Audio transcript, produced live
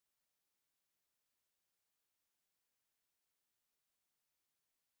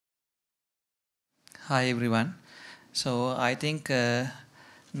Hi everyone. So I think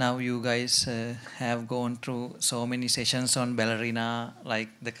now you guys have gone through so many sessions on Ballerina, like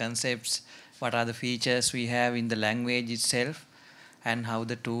the concepts, what are the features we have in the language itself, and how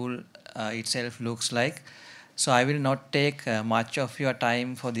the tool itself looks like. So I will not take much of your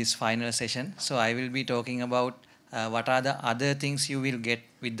time for this final session. So I will be talking about what are the other things you will get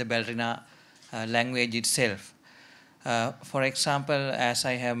with the Ballerina language itself. For example, as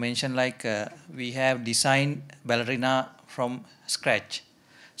I have mentioned, we have designed ballerina from scratch.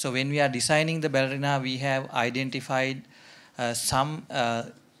 So when we are designing the ballerina, we have identified uh, some uh,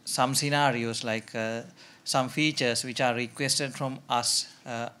 some scenarios some features which are requested from us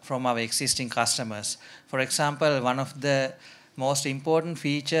from our existing customers. For example, one of the most important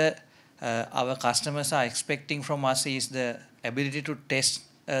feature our customers are expecting from us is the ability to test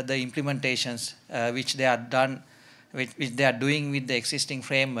the implementations which they are done which they are doing with the existing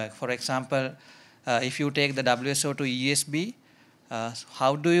framework. For example, if you take the WSO2 ESB,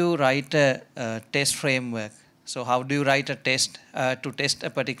 how do you write a test framework? So how do you write a test to test a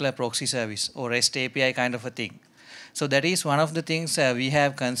particular proxy service or REST API kind of a thing? So that is one of the things we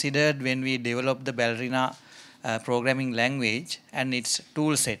have considered when we develop the Ballerina programming language and its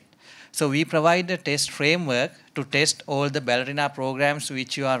tool set. So we provide a test framework to test all the Ballerina programs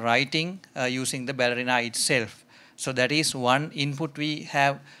which you are writing using the Ballerina itself. So that is one input we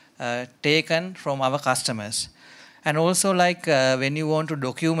have taken from our customers. And also when you want to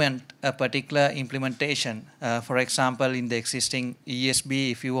document a particular implementation, for example, in the existing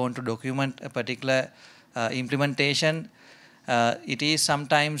ESB, if you want to document a particular implementation, it is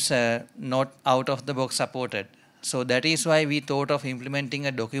sometimes not out of the box supported. So that is why we thought of implementing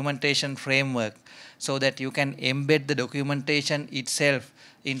a documentation framework so that you can embed the documentation itself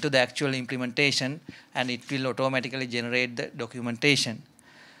into the actual implementation and it will automatically generate the documentation.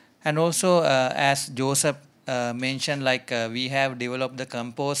 And also, as Joseph mentioned, we have developed the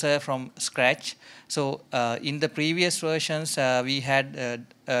composer from scratch. So in the previous versions, we had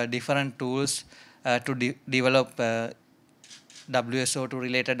different tools to develop WSO2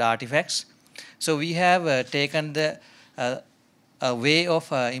 related artifacts. So we have taken the a way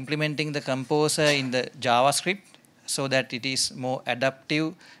of implementing the composer in the JavaScript so that it is more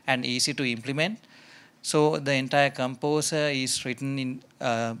adaptive and easy to implement. So the entire composer is written in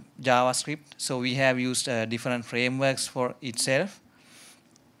JavaScript. So we have used different frameworks for itself.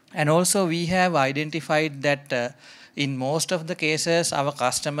 And also we have identified that in most of the cases, our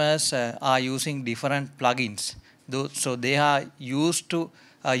customers are using different plugins. So they are used to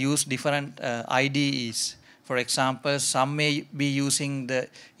use different IDEs. For example, some may be using the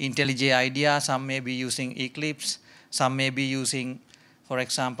IntelliJ IDEA, some may be using Eclipse, some may be using, for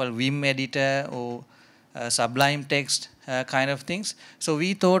example, Vim editor or Sublime text kind of things. So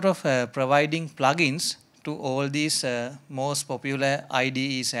we thought of providing plugins to all these most popular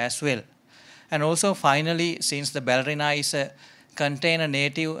IDEs as well. And also finally, since the Ballerina is a container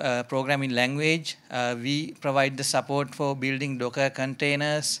native programming language, we provide the support for building Docker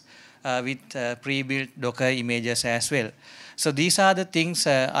containers with pre-built Docker images as well. So these are the things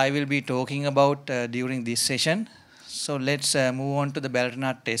I will be talking about during this session. So let's move on to the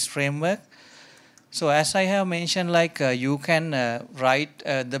Ballerina test framework. So as I have mentioned, you can write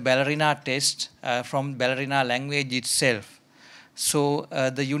the Ballerina test from Ballerina language itself. So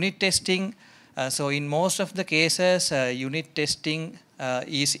the unit testing, so in most of the cases, unit testing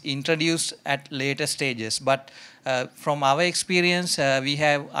is introduced at later stages. But from our experience, we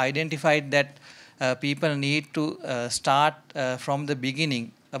have identified that people need to start from the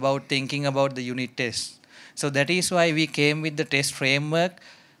beginning about thinking about the unit test. So that is why we came with the test framework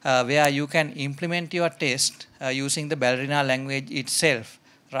where you can implement your test using the Ballerina language itself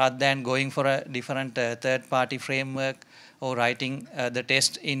rather than going for a different third-party framework or writing the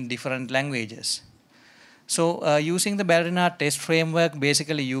test in different languages. So using the Ballerina test framework,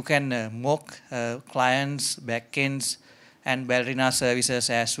 basically you can mock clients, backends, and Ballerina services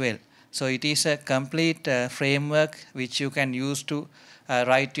as well. So it is a complete framework which you can use to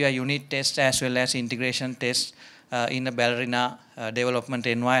write your unit test as well as integration tests in a Ballerina development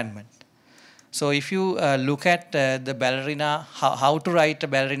environment. So if you look at the Ballerina, how to write a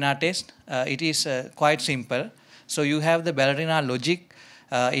Ballerina test, it is quite simple. So you have the Ballerina logic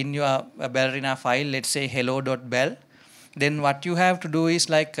in your Ballerina file, let's say hello.bal. Then what you have to do is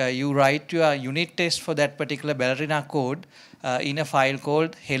you write your unit test for that particular Ballerina code in a file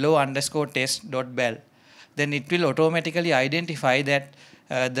called hello_test.bal. Then it will automatically identify that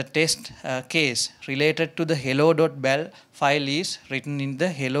the test case related to the hello.bal file is written in the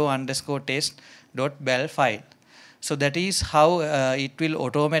hello_test.bal file. So that is how it will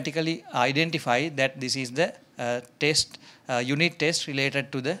automatically identify that this is the unit test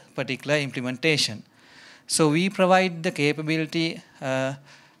related to the particular implementation. So we provide the capability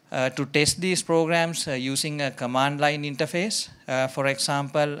to test these programs using a command line interface. For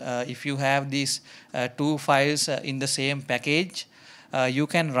example, if you have these two files in the same package, you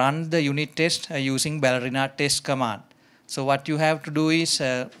can run the unit test using Ballerina test command. So what you have to do is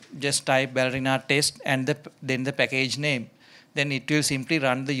just type Ballerina test and then the package name. Then it will simply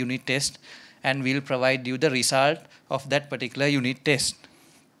run the unit test and will provide you the result of that particular unit test.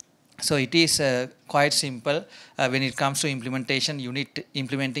 So it is quite simple when it comes to implementing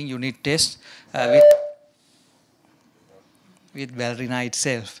unit tests with Ballerina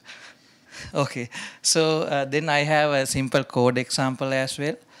itself. Okay, so then I have a simple code example as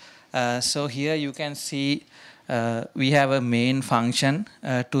well. So here you can see we have a main function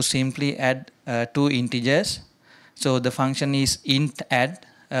to simply add two integers. So the function is int add.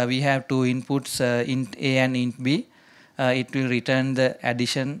 We have two inputs, int a and int b. It will return the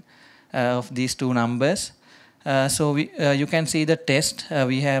addition of these two numbers. So you can see the test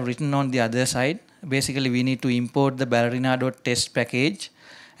we have written on the other side. Basically, we need to import the ballerina.test package,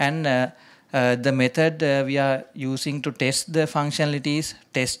 and the method we are using to test the functionality is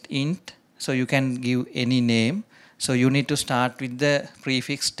test int. So you can give any name. So you need to start with the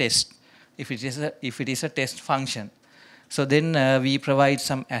prefix test if it is a test function. So then we provide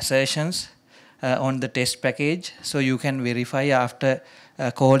some assertions on the test package, so you can verify after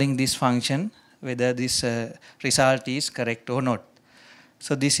calling this function whether this result is correct or not.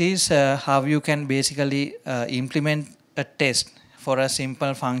 So this is how you can basically implement a test for a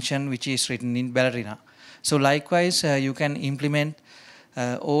simple function which is written in Ballerina. So likewise, you can implement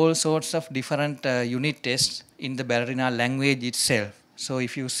all sorts of different unit tests in the Ballerina language itself. So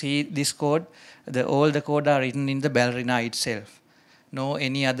if you see this code, all the code are written in the Ballerina itself. No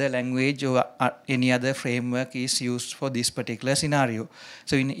any other language or any other framework is used for this particular scenario.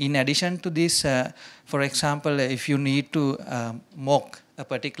 So in addition to this, for example, if you need to mock a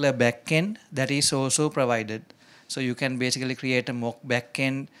particular backend, that is also provided. So you can basically create a mock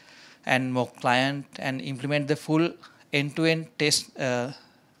backend and mock client and implement the full end-to-end test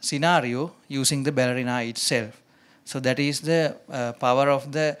scenario using the Ballerina itself. So that is the power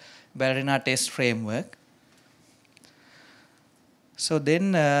of the Ballerina test framework. So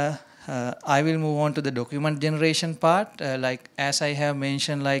then I will move on to the document generation part. Like as I have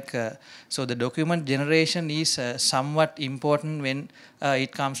mentioned, so the document generation is somewhat important when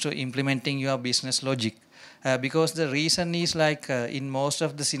it comes to implementing your business logic. Because the reason is in most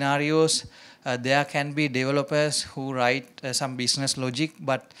of the scenarios, there can be developers who write some business logic,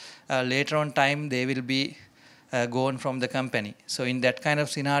 but later on time they will be gone from the company. So in that kind of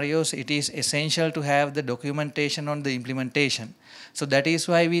scenarios, it is essential to have the documentation on the implementation. So that is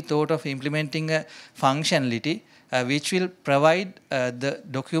why we thought of implementing a functionality which will provide the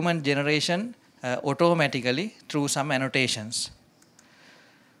document generation automatically through some annotations.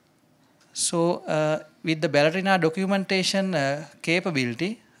 So with the Ballerina documentation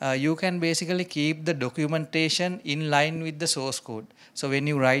capability, you can basically keep the documentation in line with the source code. So when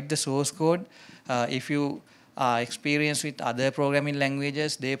you write the source code, if you experience with other programming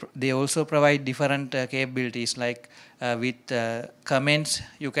languages, they also provide different capabilities, like with comments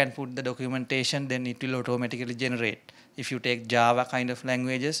you can put the documentation, then it will automatically generate. If you take Java kind of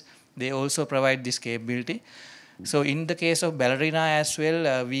languages, they also provide this capability. So in the case of Ballerina as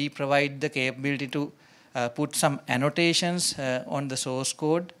well, we provide the capability to put some annotations on the source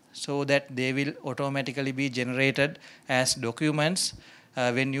code so that they will automatically be generated as documents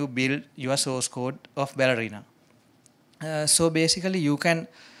when you build your source code of Ballerina. So basically you can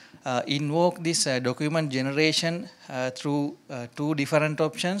invoke this document generation through two different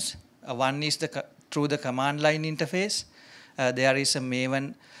options. One is through the command line interface. There is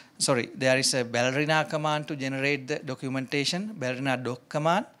a Ballerina command to generate the documentation, Ballerina doc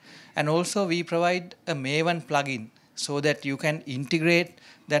command, and also we provide a Maven plugin so that you can integrate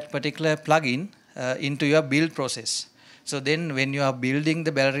that particular plugin into your build process. So then when you are building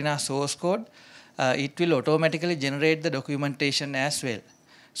the Ballerina source code, it will automatically generate the documentation as well.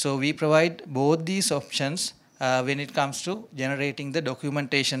 So we provide both these options when it comes to generating the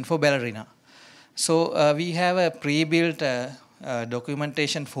documentation for Ballerina. So we have a pre-built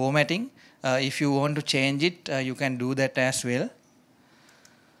documentation formatting. If you want to change it, you can do that as well.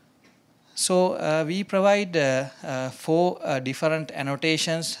 So we provide 4 different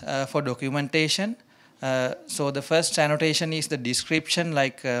annotations for documentation. So the first annotation is the description,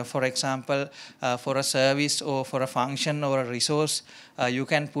 like for example, for a service or for a function or a resource, you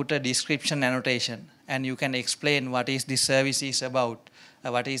can put a description annotation and you can explain what is this service is about,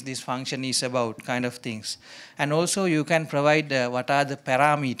 what is this function is about, kind of things. And also you can provide what are the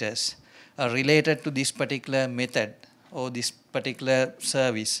parameters related to this particular method or this particular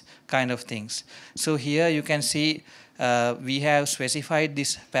service, kind of things. So here you can see we have specified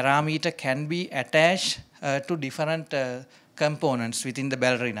this parameter can be attached to different components within the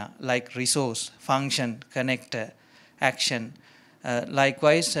Ballerina, like resource, function, connector, action.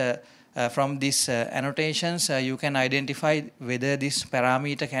 Likewise, from these annotations, you can identify whether this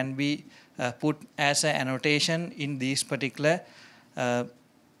parameter can be put as an annotation in these particular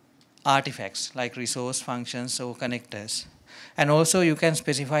artifacts, like resource, functions, or connectors. And also you can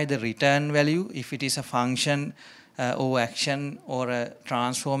specify the return value. If it is a function or action or a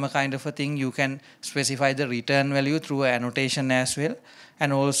transformer kind of a thing, you can specify the return value through an annotation as well.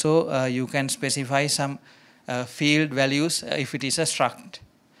 And also you can specify some field values if it is a struct.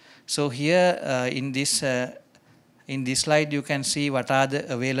 So here in this slide you can see what are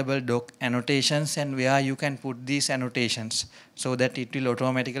the available doc annotations and where you can put these annotations so that it will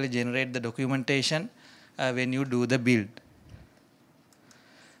automatically generate the documentation when you do the build.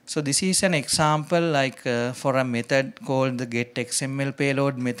 So this is an example, like for a method called the getXML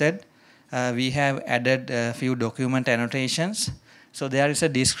payload method. We have added a few document annotations. So there is a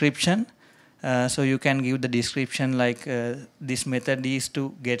description. So you can give the description like this method is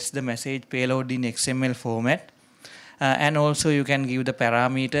to get the message payload in XML format. And also you can give the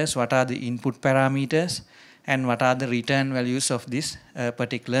parameters, what are the input parameters and what are the return values of this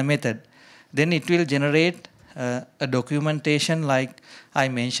particular method. Then it will generate a documentation like I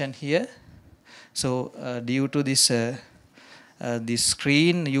mentioned here. So due to this this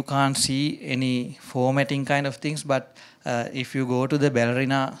screen you can't see any formatting kind of things, but if you go to the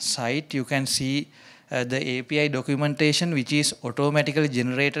Ballerina site you can see the API documentation which is automatically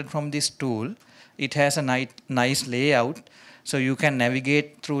generated from this tool. It has a nice layout, so you can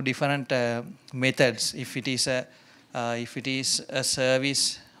navigate through different methods. If it is a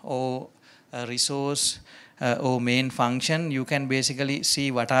service or a resource or main function, you can basically see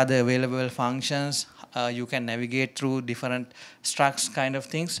what are the available functions. You can navigate through different structs kind of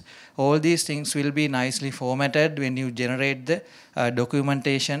things. All these things will be nicely formatted when you generate the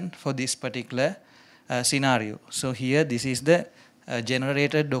documentation for this particular scenario. So here this is the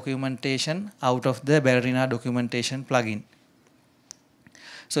generated documentation out of the Ballerina documentation plugin.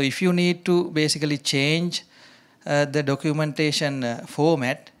 So if you need to basically change the documentation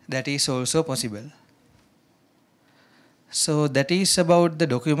format, that is also possible. So that is about the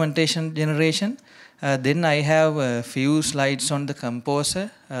documentation generation. Then I have a few slides on the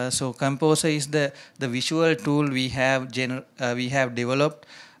Composer. So Composer is the visual tool we have developed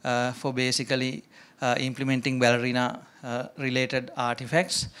for basically implementing Ballerina related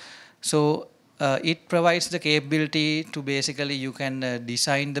artifacts. So it provides the capability to basically you can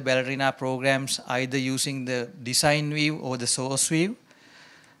design the Ballerina programs either using the design view or the source view.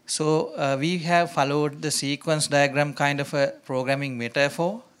 So we have followed the sequence diagram kind of a programming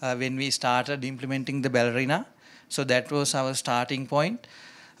metaphor when we started implementing the Ballerina. So that was our starting point.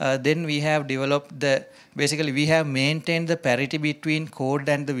 Then we have developed basically we have maintained the parity between code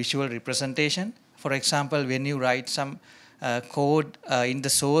and the visual representation. For example, when you write some code in the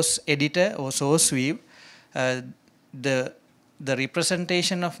source editor or source view, the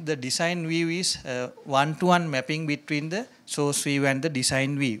representation of the design view is one-to-one mapping between the source view and the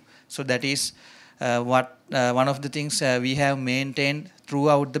design view. So that is one of the things we have maintained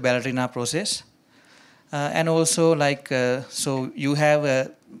throughout the Ballerina process. And also like so you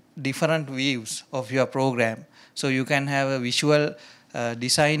have different views of your program. So you can have a visual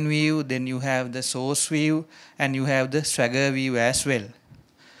design view, then you have the source view, and you have the Swagger view as well.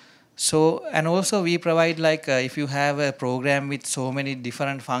 So, and also we provide like if you have a program with so many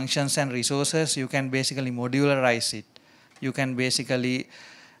different functions and resources, you can basically modularize it. You can basically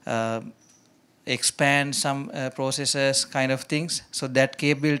expand some processes kind of things. So that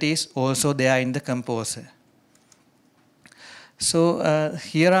capability is also there in the Composer. So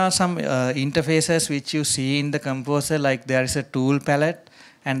here are some interfaces which you see in the Composer, like there is a tool palette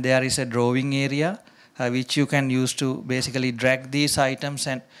and there is a drawing area which you can use to basically drag these items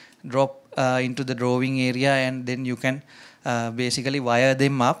and drop into the drawing area, and then you can basically wire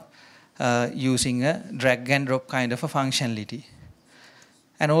them up using a drag and drop kind of a functionality.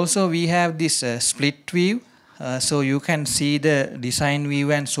 And also we have this split view, so you can see the design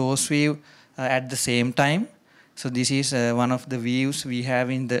view and source view at the same time. So this is one of the views we have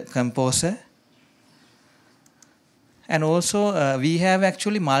in the Composer. And also we have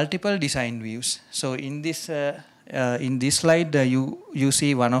actually multiple design views. So in this slide you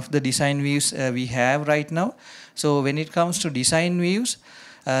see one of the design views we have right now. So when it comes to design views,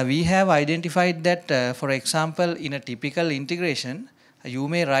 we have identified that for example in a typical integration you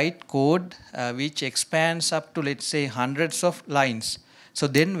may write code which expands up to, let's say, hundreds of lines. So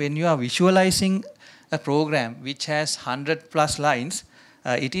then when you are visualizing a program which has 100 plus lines,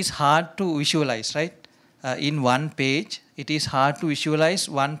 it is hard to visualize, right? In one page, it is hard to visualize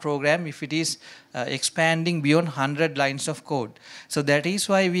one program if it is expanding beyond 100 lines of code. So that is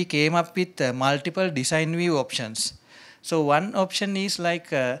why we came up with multiple design view options. So one option is like,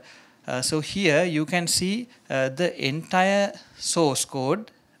 so here you can see the entire source code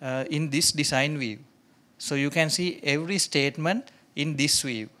in this design view. So you can see every statement in this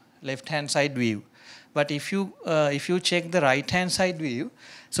view, left-hand side view. But if you check the right-hand side view,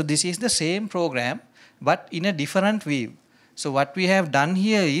 so this is the same program, but in a different view. So what we have done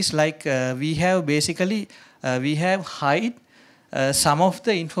here is like we have basically we have hide some of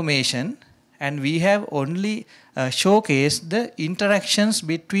the information, and we have only showcased the interactions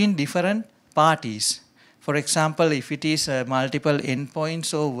between different parties. For example, if it is multiple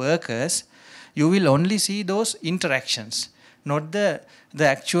endpoints or workers, you will only see those interactions, not the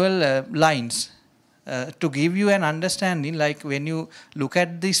actual lines. To give you an understanding, like when you look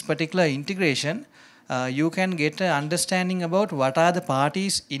at this particular integration, you can get an understanding about what are the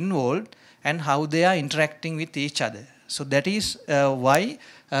parties involved and how they are interacting with each other. So that is why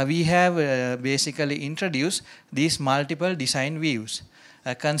we have basically introduced these multiple design views,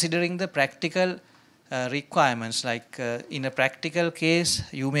 considering the practical requirements. Like in a practical case,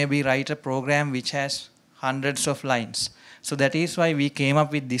 you maybe write a program which has hundreds of lines. So that is why we came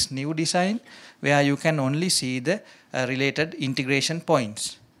up with this new design where you can only see the related integration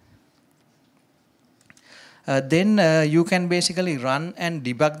points. Then you can basically run and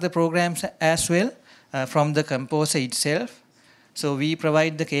debug the programs as well from the composer itself. So we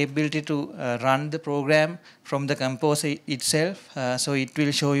provide the capability to run the program from the composer itself. So it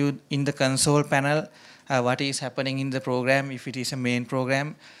will show you in the console panel what is happening in the program. If it is a main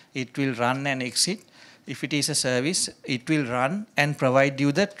program, it will run and exit. If it is a service, it will run and provide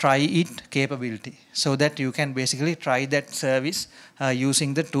you the try it capability, so that you can basically try that service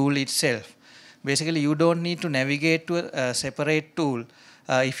using the tool itself. Basically, you don't need to navigate to a separate tool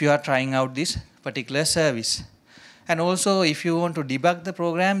if you are trying out this particular service. And also, if you want to debug the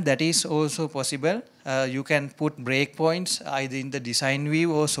program, that is also possible. You can put breakpoints either in the design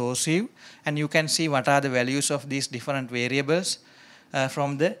view or source view, and you can see what are the values of these different variables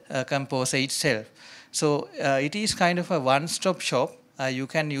from the composer itself. So it is kind of a one-stop shop you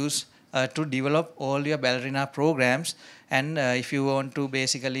can use to develop all your Ballerina programs. And if you want to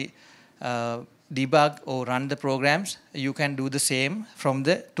basically debug or run the programs, you can do the same from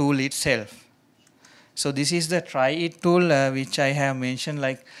the tool itself. So this is the try it tool which I have mentioned.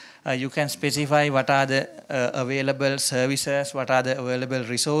 Like you can specify what are the available services, what are the available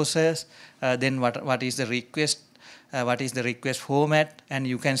resources, then what is the request, what is the request format, and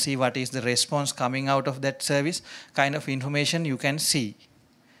you can see what is the response coming out of that service kind of information you can see.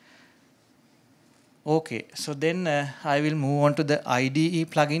 Okay, so then I will move on to the IDE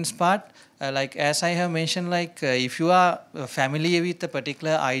plugins part. Like as I have mentioned, like if you are familiar with a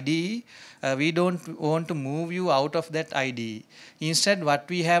particular IDE, we don't want to move you out of that IDE. Instead, what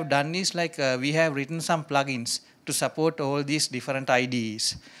we have done is like we have written some plugins to support all these different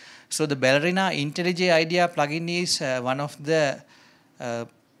IDEs. So the Ballerina IntelliJ IDEA plugin is one of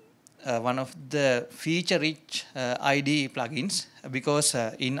the feature-rich IDE plugins, because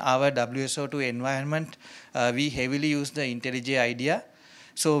in our WSO2 environment, we heavily use the IntelliJ IDEA.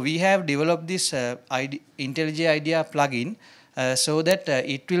 So we have developed this IntelliJ IDEA plugin so that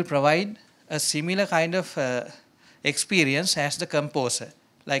it will provide a similar kind of experience as the composer.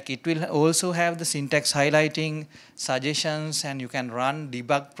 Like it will also have the syntax highlighting, suggestions, and you can run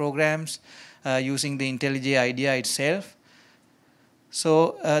debug programs using the IntelliJ IDEA itself.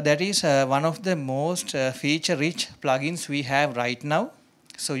 So that is one of the most feature-rich plugins we have right now.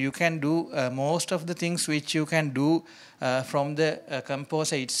 So you can do most of the things which you can do from the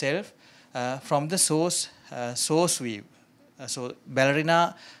composer itself, from the source view. So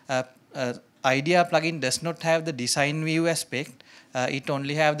Ballerina IDEA plugin does not have the design view aspect. It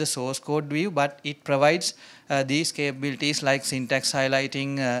only have the source code view, but it provides these capabilities like syntax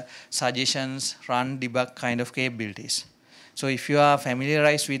highlighting, suggestions, run, debug kind of capabilities. So if you are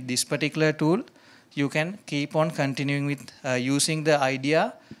familiarized with this particular tool, you can keep on continuing with using the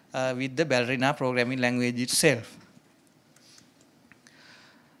IDEA with the Ballerina programming language itself.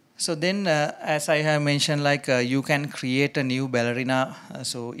 So then, as I have mentioned, like you can create a new ballerina.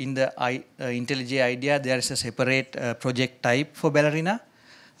 So in the IntelliJ IDEA, there is a separate project type for ballerina.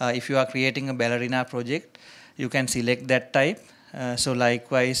 If you are creating a ballerina project, you can select that type. So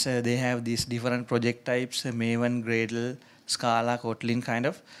likewise, they have these different project types: Maven, Gradle, Scala, Kotlin, kind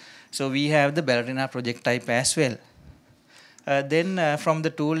of. So we have the ballerina project type as well. Then from the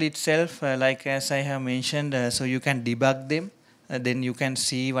tool itself, like as I have mentioned, so you can debug them. Then you can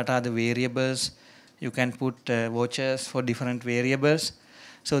see what are the variables. You can put watchers for different variables.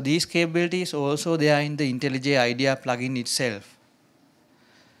 So these capabilities also they are in the IntelliJ IDEA plugin itself.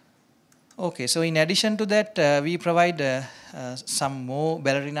 Okay, so in addition to that, we provide some more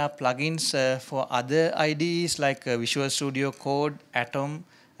Ballerina plugins for other IDEs like Visual Studio Code, Atom,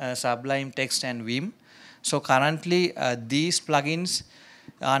 Sublime Text, and Vim. So currently, these plugins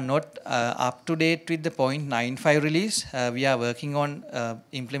are not up to date with the 0.95 release. We are working on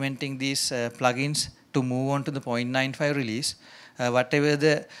implementing these plugins to move on to the 0.95 release. Whatever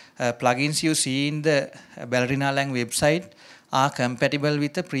the plugins you see in the Ballerina Lang website are compatible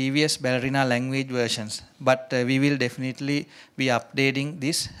with the previous Ballerina language versions, but we will definitely be updating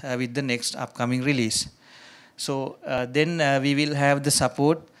this with the next upcoming release. So then we will have the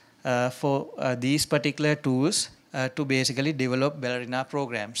support for these particular tools to basically develop Ballerina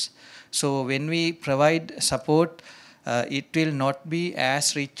programs. So when we provide support, it will not be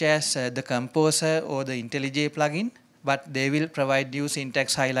as rich as the Composer or the IntelliJ plugin, but they will provide you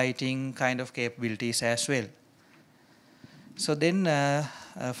syntax highlighting kind of capabilities as well. So then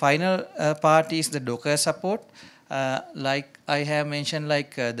final part is the Docker support. Like I have mentioned,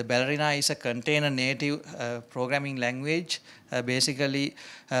 like the Ballerina is a container native programming language. Basically,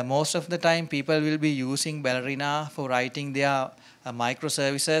 most of the time people will be using Ballerina for writing their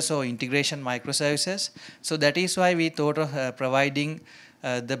microservices or integration microservices. So that is why we thought of providing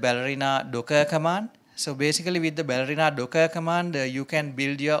the Ballerina Docker command. So basically with the Ballerina Docker command, you can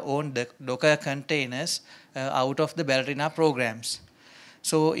build your own Docker containers out of the Ballerina programs.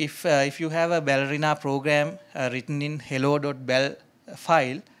 So if you have a Ballerina program written in hello.bal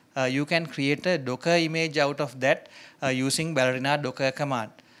file, you can create a Docker image out of that using Ballerina Docker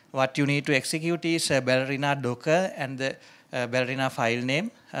command. What you need to execute is Ballerina Docker and the Ballerina file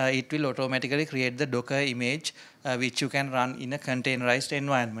name. It will automatically create the Docker image which you can run in a containerized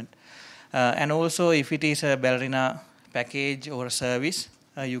environment. And also if it is a Ballerina package or a service,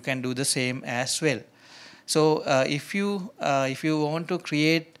 you can do the same as well. So if you want to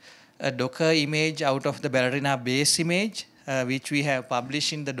create a Docker image out of the Ballerina base image, which we have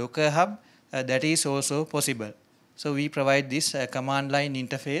published in the Docker Hub, that is also possible. So we provide this command line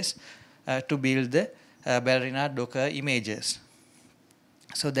interface to build the Ballerina Docker images.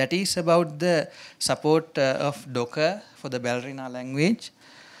 So that is about the support of Docker for the Ballerina language.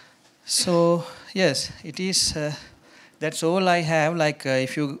 So yes, it is. That's all I have. Like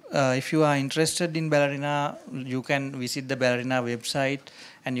if you are interested in Ballerina, you can visit the Ballerina website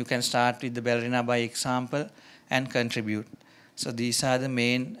and you can start with the Ballerina by example and contribute. So these are the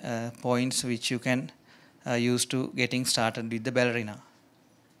main points which you can use to getting started with the Ballerina.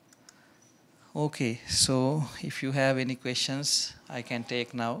 Okay, so if you have any questions, I can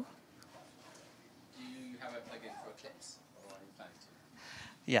take now.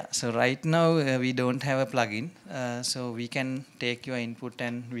 Yeah, so right now we don't have a plugin, so we can take your input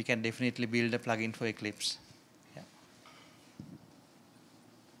and we can definitely build a plugin for Eclipse. Yeah.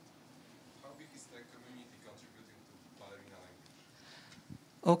 How big is the community contributing to Ballerina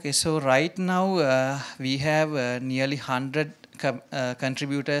language? Okay, so right now we have nearly 100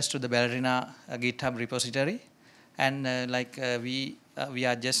 contributors to the Ballerina GitHub repository, and we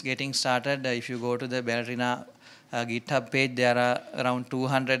are just getting started. If you go to the Ballerina GitHub page, there are around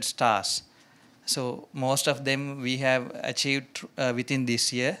 200 stars. So most of them we have achieved within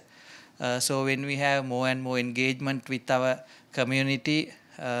this year. So when we have more and more engagement with our community,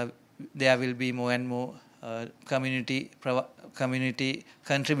 there will be more and more community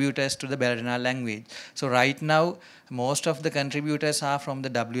contributors to the Ballerina language. So right now, most of the contributors are from the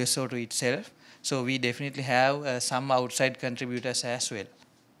WSO2 itself. So we definitely have some outside contributors as well.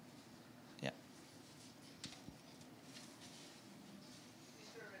 Yeah. Is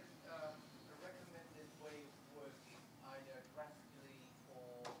there a recommended way of working, either graphically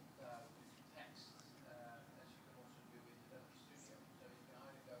or with text, as you can also do in Developer Studio? So you can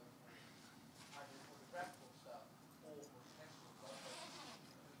either go for the graphical stuff or for the textual stuff.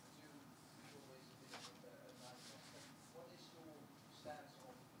 But between the two is always a bit of a nightmare. What is your stance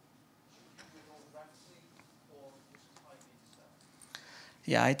on should you do it all graphically or just type in stuff?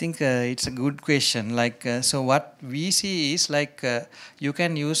 Yeah, I think it's a good question. So what we see is you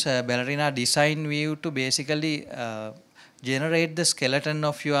can use Ballerina design view to basically generate the skeleton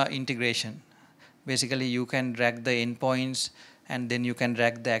of your integration. Basically, you can drag the endpoints and then you can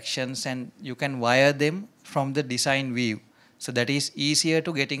drag the actions and you can wire them from the design view. So that is easier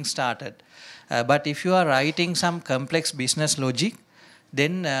to getting started. But if you are writing some complex business logic,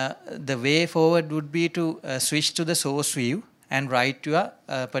 then the way forward would be to switch to the source view and write your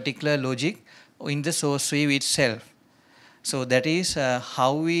particular logic in the source view itself. So that is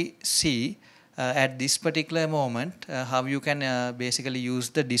how we see at this particular moment how you can basically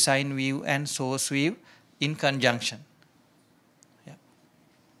use the design view and source view in conjunction. Yeah.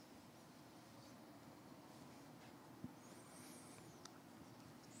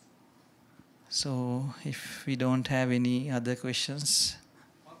 So if we don't have any other questions.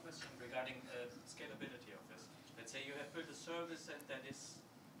 One question regarding scalability of this. Let's say you have built a service and that is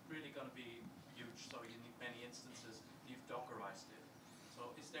really going to be huge, so you need many instances. You've Dockerized it.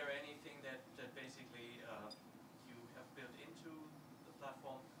 So is there anything that basically you have built into the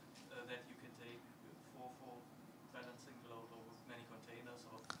platform that you can take for balancing the load over many containers,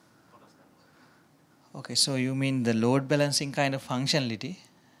 or how does that work? Okay, so you mean the load balancing kind of functionality?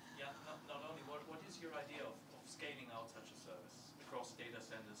 Yeah, not only. What is your idea of scaling out such a service across data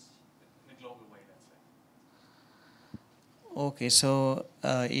centers in a global way, let's say? Okay, so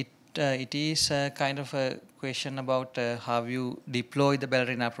it is kind of a question about how you deploy the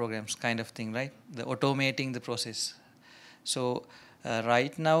Ballerina programs, kind of thing, right? The automating the process. So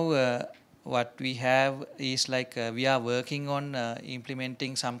right now, what we have is we are working on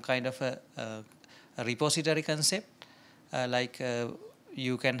implementing some kind of a repository concept.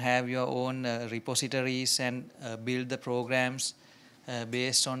 You can have your own repositories and build the programs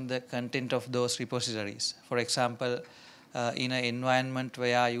based on the content of those repositories. For example, in an environment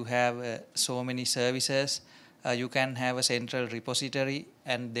where you have so many services, you can have a central repository,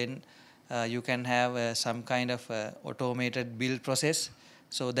 and then you can have some kind of automated build process.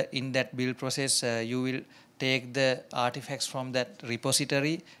 So that in that build process, you will take the artifacts from that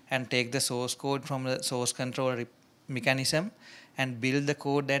repository and take the source code from the source control mechanism and build the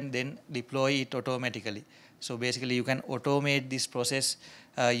code and then deploy it automatically. So basically you can automate this process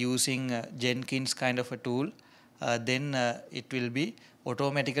using Jenkins kind of a tool. Then it will be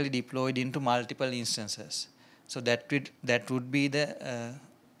automatically deployed into multiple instances. So that would be the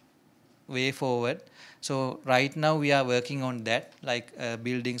way forward. So right now we are working on that,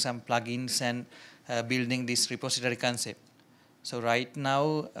 building some plugins and building this repository concept. So right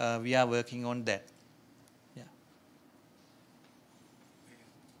now we are working on that. Yeah.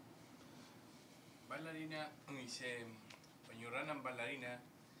 Ballerina is when you run on Ballerina,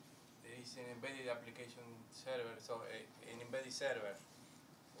 there is an embedded application server, so an embedded server,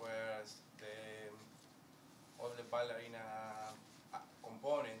 whereas all the Ballerina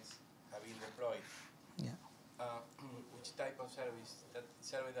components have been deployed. Yeah. Which type of service? That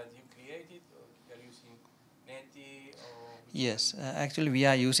server that you created, or you are using Netty, or? Yes, actually we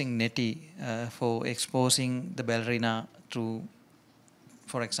are using Netty for exposing the Ballerina through,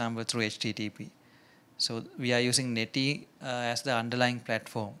 for example, through HTTP. So we are using Netty as the underlying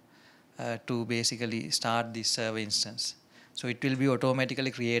platform to basically start this server instance. So it will be automatically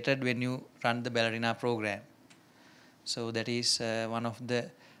created when you run the Ballerina program. So that is one of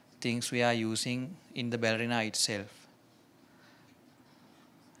the things we are using in the Ballerina itself.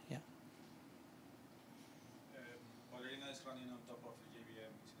 Yeah. Ballerina is running on top of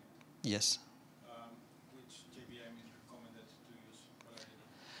JVM, isn't it? Yes. Which JVM is recommended to use Ballerina?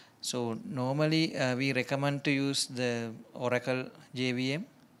 So normally we recommend to use the Oracle JVM.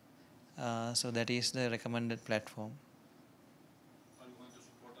 So that is the recommended platform. Are you going to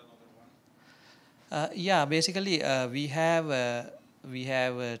support another one? Yeah, basically we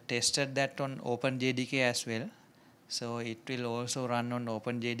have tested that on OpenJDK as well. So it will also run on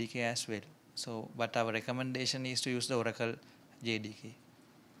OpenJDK as well. So, but our recommendation is to use the Oracle JDK.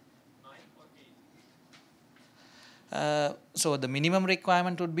 9 or 8? So the minimum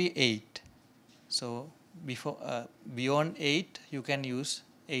requirement would be 8. So beyond 8 you can use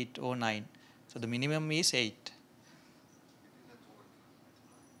 8 or 9. So the minimum is 8.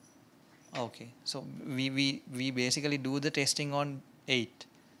 Okay, so we basically do the testing on 8,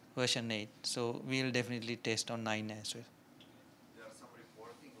 version 8. So we'll definitely test on 9 as well. There are some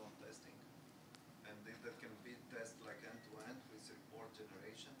reporting on testing, and that can be tested like end-to-end with report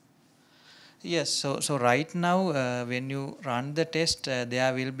generation. Yes, so right now when you run the test,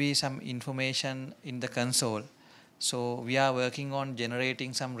 there will be some information in the console. So we are working on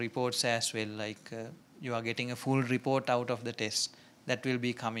generating some reports as well, you are getting a full report out of the test that will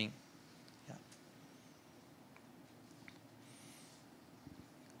be coming. Yeah.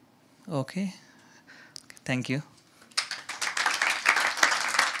 Okay. Thank you.